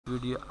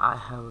video I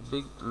have a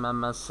big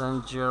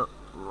messenger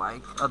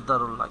like other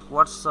like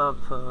WhatsApp,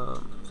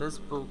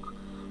 Facebook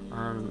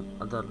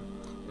and other.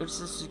 It's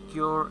a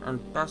secure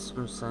and best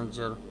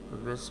messenger,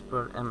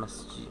 Whisper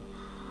MSG.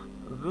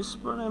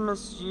 Whisper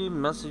MSG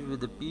message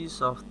with a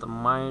peace of the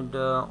mind.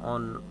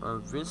 On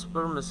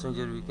Whisper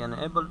Messenger we can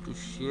able to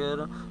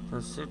share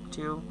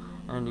sensitive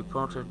and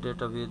important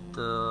data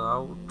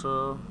without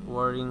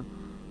worrying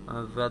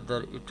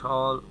whether it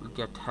all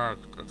get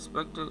hacked.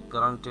 Expected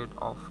granted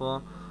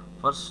of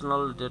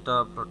personal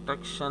data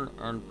protection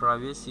and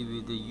privacy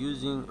with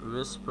using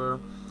Whisper,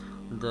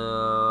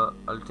 the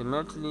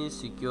ultimately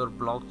secure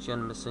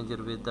blockchain messenger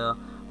with the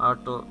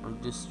auto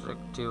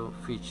destructive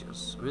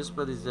features.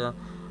 Whisper is a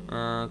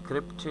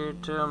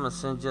encrypted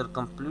messenger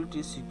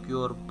completely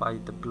secure by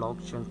the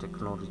blockchain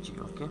technology.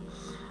 Okay,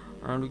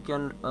 and you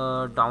can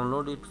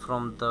download it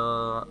from the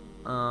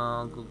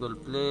Google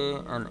Play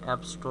and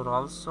App Store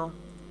also.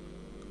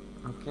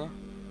 Okay,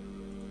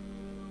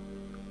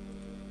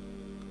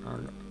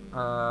 and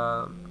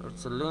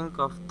it's a link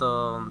of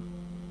the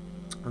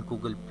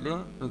Google Play.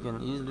 You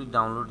can easily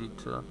download it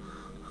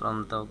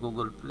from the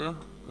Google Play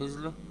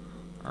easily,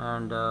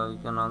 and you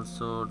can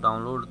also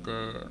download the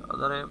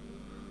other app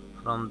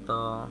from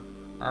the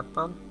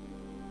Apple.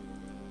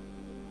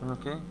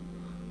 Okay,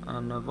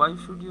 and why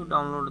should you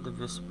download the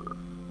Whisper?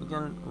 You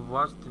can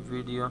watch the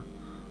video,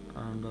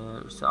 and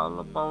it's all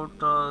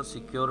about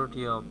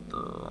security of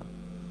the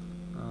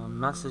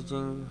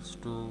messaging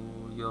to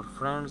your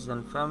friends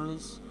and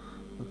families,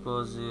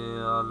 because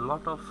a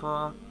lot of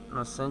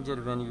messenger,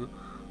 when you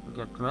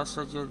get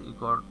messages, you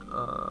got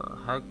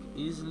hacked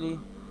easily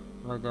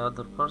by the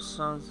other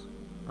persons.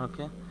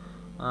 Okay,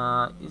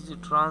 easy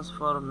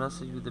transfer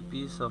message with a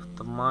peace of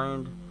the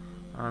mind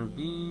and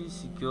be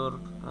secure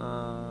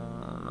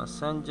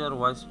messenger.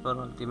 Whisper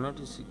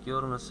ultimately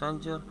secure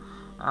messenger,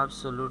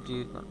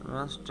 absolutely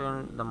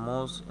instant, the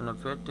most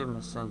innovative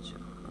messenger.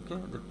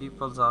 Okay, the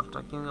peoples are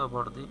talking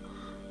about the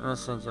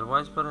messenger.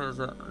 Whisper has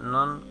a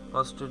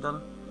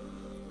non-custodial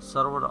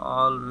server.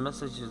 All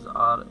messages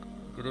are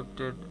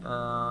encrypted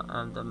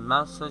and the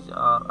message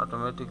are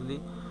automatically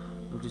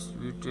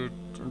distributed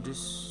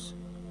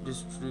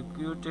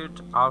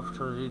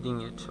after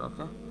reading it.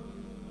 Okay,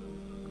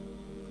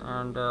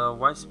 and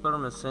Whisper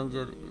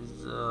Messenger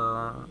is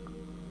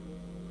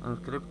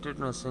encrypted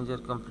messenger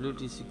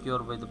completely secure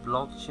by the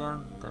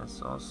blockchain.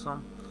 That's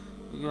awesome.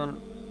 You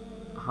can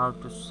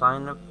have to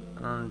sign up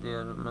on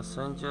their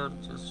messenger,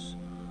 just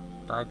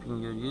typing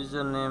your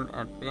username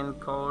and pin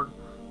code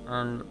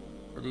and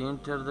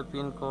re-enter the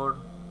pin code.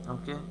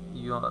 Okay,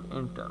 you are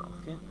enter.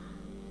 Okay,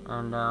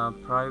 and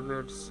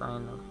private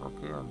sign up.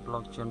 Okay,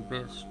 blockchain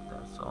based.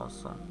 That's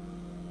awesome.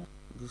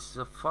 This is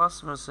a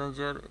fast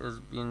messenger has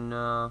been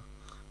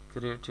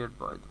created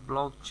by the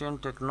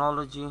blockchain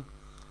technology.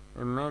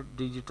 Made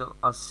digital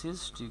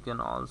assist you can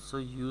also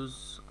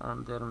use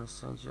on their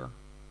messenger.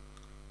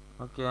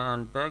 Okay,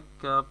 and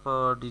backup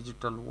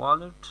digital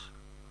wallet,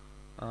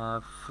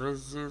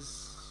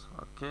 phrases.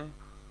 Okay,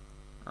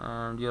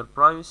 and your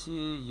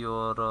privacy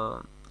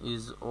your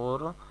is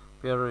our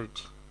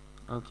priority.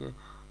 Okay,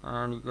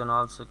 and you can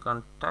also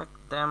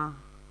contact them,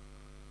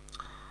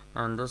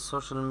 and the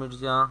social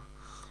media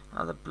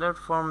and the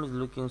platform is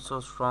looking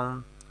so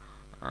strong,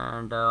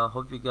 and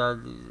hope you guys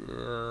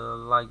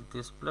like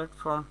this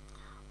platform.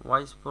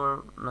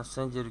 Whisper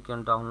Messenger, you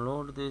can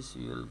download this,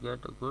 you will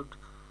get a good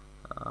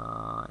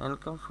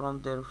income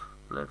from their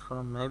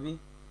platform. Maybe you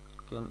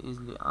can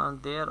easily earn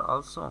there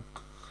also.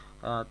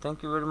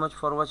 Thank you very much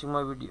for watching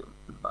my video.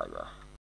 Bye bye.